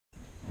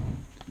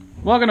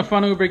Welcome to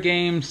Fun Uber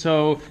Games.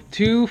 So,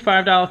 two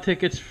 $5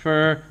 tickets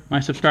for my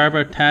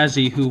subscriber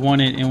Tazzy, who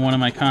won it in one of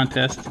my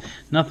contests.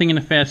 Nothing in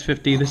the Fast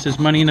 50. This is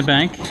Money in the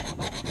Bank.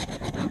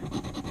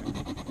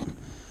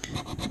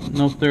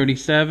 No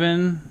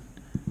 37.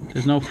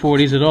 There's no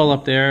 40s at all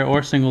up there,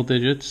 or single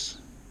digits,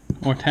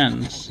 or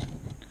 10s.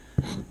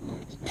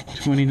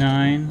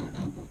 29,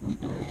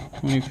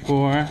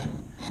 24,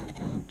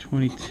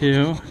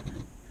 22.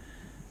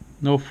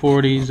 No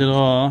 40s at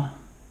all.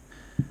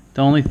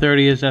 The only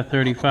 30 is at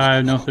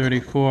 35, no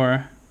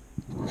 34,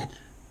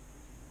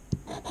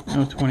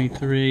 no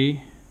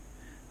 23,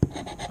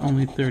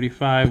 only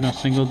 35, no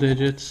single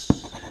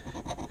digits,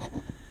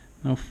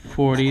 no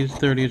 40s,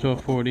 30s or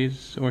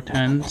 40s or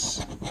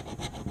 10s.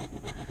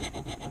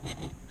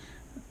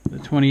 The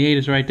 28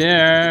 is right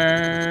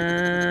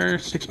there.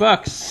 $6.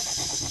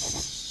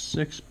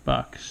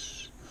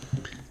 $6.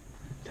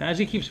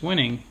 Tazzy keeps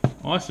winning.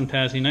 Awesome,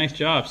 Tazzy. Nice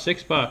job.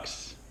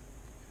 $6.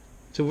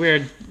 It's a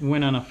weird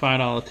win on a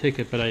 $5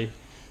 ticket, but I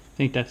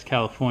think that's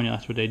California.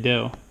 That's what they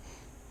do.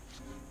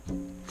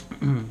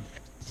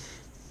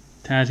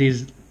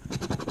 Tazzy's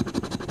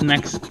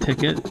next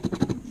ticket,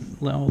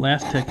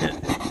 last ticket,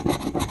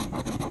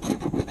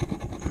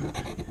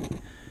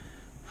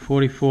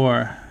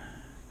 44.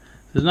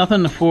 There's nothing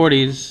in the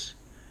 40s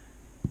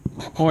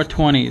or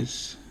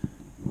 20s.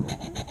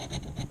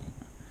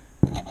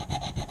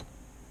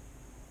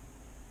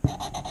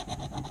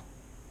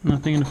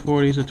 Nothing in the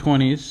 40s or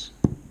 20s.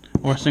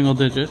 Or single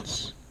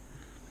digits.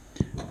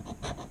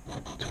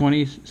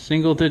 20s,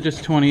 single digits,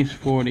 20s,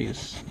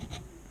 40s.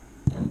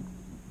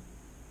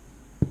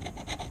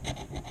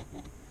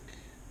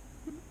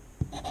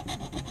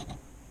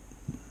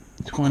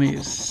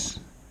 '20s,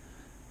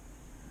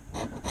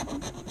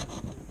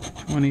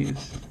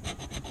 20s,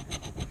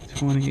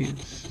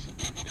 20s,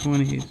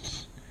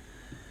 20s.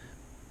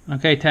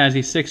 Okay,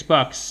 Tazzy,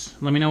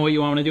 $6. Let me know what you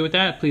want me to do with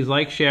that. Please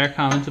like, share,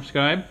 comment,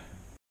 subscribe.